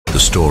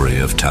story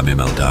of Tamim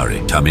al-Dari.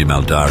 Tamim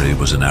al-Dari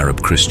was an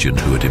Arab Christian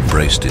who had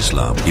embraced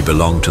Islam. He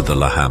belonged to the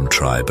Laham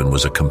tribe and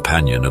was a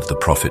companion of the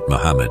Prophet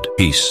Muhammad,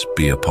 peace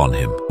be upon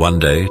him. One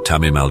day,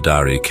 Tamim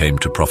al-Dari came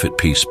to Prophet,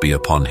 peace be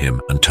upon him,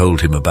 and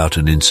told him about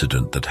an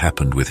incident that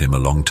happened with him a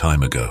long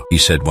time ago. He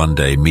said, one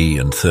day me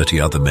and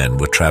 30 other men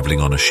were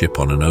traveling on a ship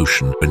on an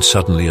ocean when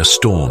suddenly a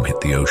storm hit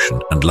the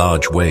ocean and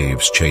large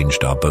waves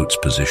changed our boat's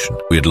position.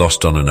 We had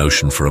lost on an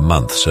ocean for a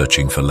month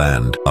searching for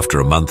land.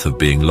 After a month of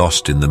being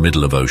lost in the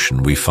middle of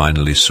ocean, we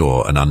finally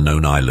saw an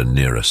unknown island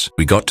near us.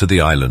 We got to the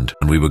island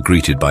and we were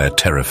greeted by a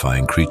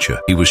terrifying creature.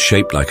 He was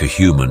shaped like a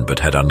human but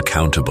had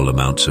uncountable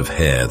amounts of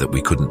hair that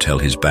we couldn't tell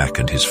his back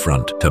and his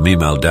front.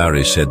 Tamim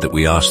al-Dari said that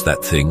we asked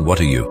that thing, "What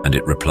are you?" And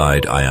it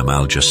replied, "I am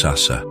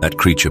al-Jassasa." That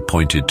creature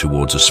pointed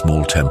towards a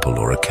small temple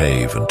or a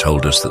cave and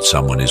told us that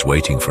someone is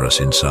waiting for us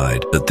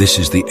inside, that this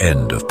is the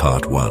end of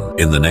part 1.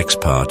 In the next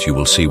part you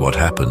will see what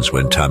happens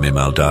when Tamim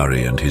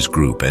al-Dari and his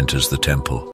group enters the temple.